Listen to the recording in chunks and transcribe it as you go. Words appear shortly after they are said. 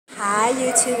Hi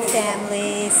YouTube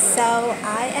family, so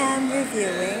I am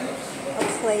reviewing a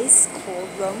place called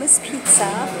Roma's Pizza,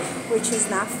 which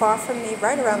is not far from me,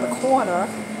 right around the corner,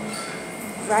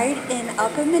 right in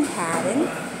Upper Manhattan,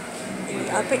 in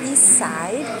the Upper East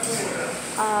Side.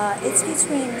 It's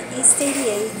between East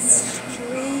 88th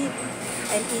Street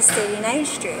and East 89th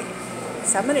Street.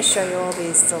 So I'm going to show you all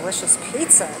these delicious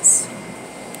pizzas,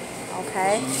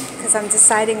 okay, because I'm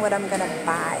deciding what I'm going to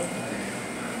buy.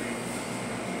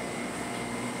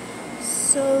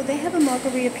 So they have a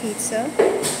margarita pizza.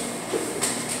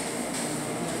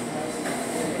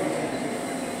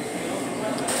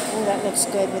 Oh, that looks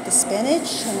good with the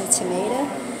spinach and the tomato.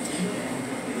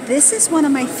 This is one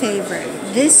of my favorite.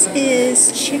 This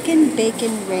is chicken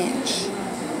bacon ranch.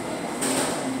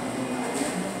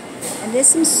 And there's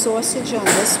some sausage on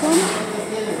this one.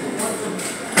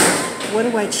 What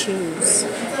do I choose?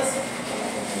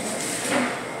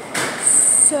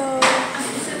 So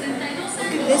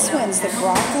this one's the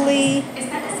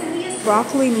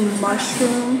broccoli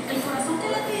mushroom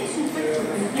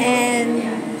and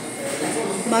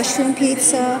mushroom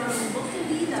pizza,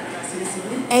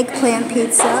 eggplant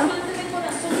pizza,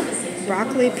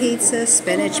 broccoli pizza,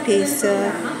 spinach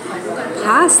pizza,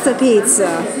 pasta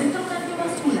pizza,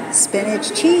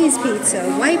 spinach cheese pizza.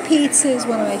 White pizza is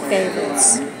one of my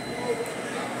favorites.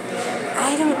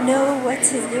 I don't know what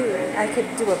to do. I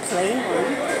could do a plain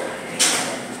one.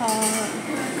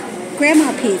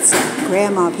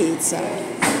 Grandma pizza,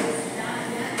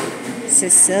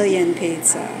 Sicilian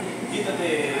pizza.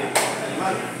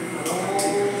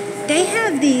 They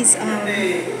have these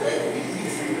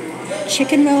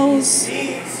chicken rolls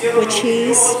with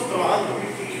cheese,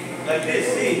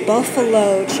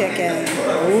 buffalo chicken.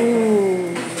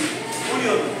 Ooh.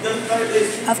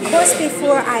 Of course,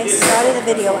 before I started the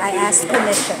video, I asked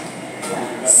permission.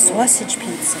 Sausage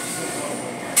pizza.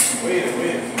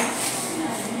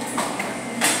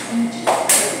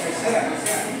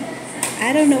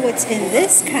 I don't know what's in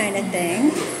this kind of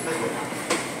thing.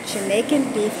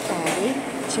 Jamaican beef patty.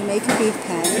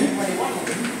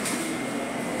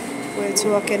 We're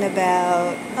talking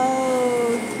about,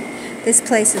 oh, this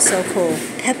place is so cool.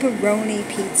 Pepperoni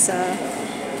pizza.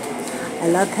 I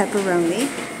love pepperoni.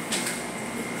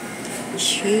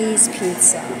 Cheese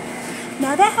pizza.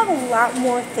 Now they have a lot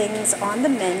more things on the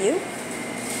menu.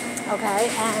 Okay,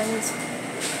 and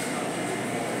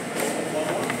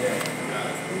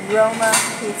Roma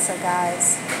pizza,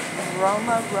 guys.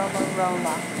 Roma.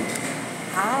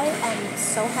 I am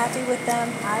so happy with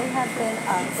them. I have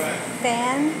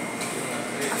been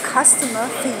a customer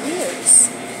for years.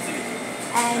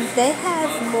 And they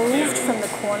have moved from the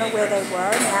corner where they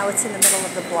were. Now it's in the middle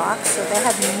of the block. So they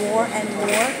have more and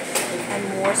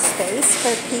more space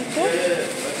for people.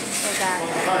 They got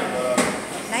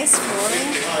nice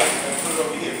flooring.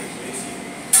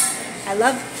 I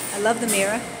love the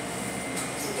mirror.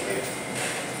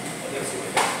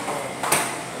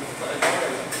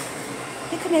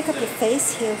 You can make up your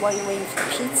face here while you're waiting for the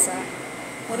pizza.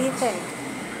 What do you think?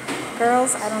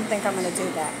 Girls, I don't think I'm going to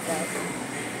do that, but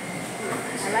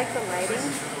I like the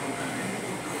lighting.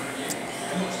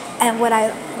 And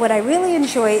what I really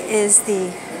enjoy is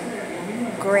the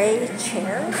gray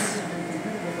chairs.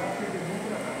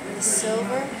 The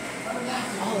silver.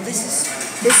 Oh, this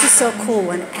is so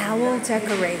cool. An owl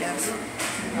decorative.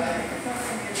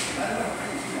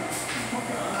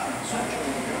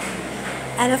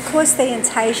 And of course they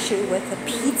entice you with a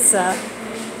pizza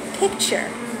picture.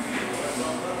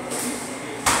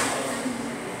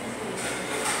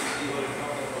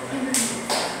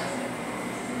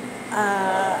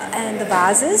 And the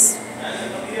vases.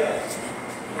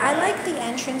 I like the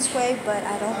entranceway, but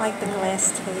I don't like the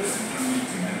glass tape.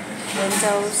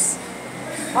 Windows.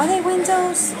 Are they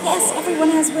windows? Yes, everyone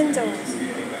has windows.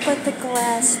 But the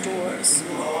glass doors.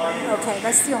 Okay,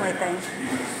 that's the only thing.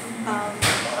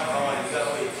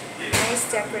 Nice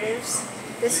decoratives.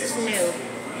 This is new.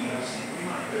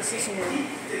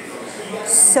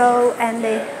 So, and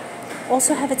they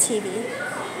also have a TV.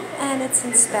 And it's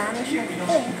in Spanish, I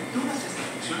think.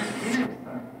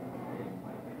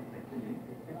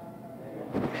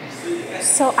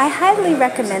 So I highly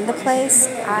recommend the place.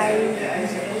 I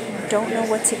don't know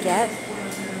what to get.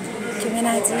 Give me an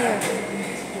idea.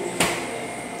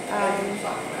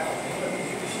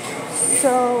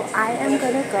 So I am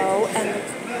gonna go,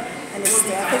 and the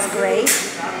staff is great.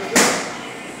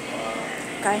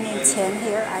 A guy named Tim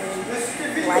here. I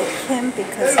like him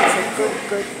because he's a good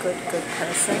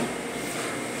person.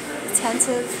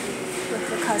 Attentive with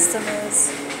the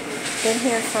customers. been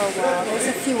here for a while. There's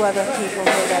a few other people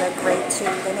here that are great too.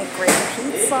 They make great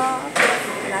pizza,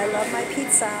 and I love my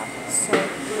pizza.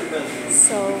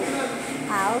 So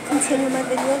I'll continue my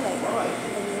video later,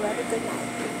 and you have a good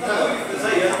night.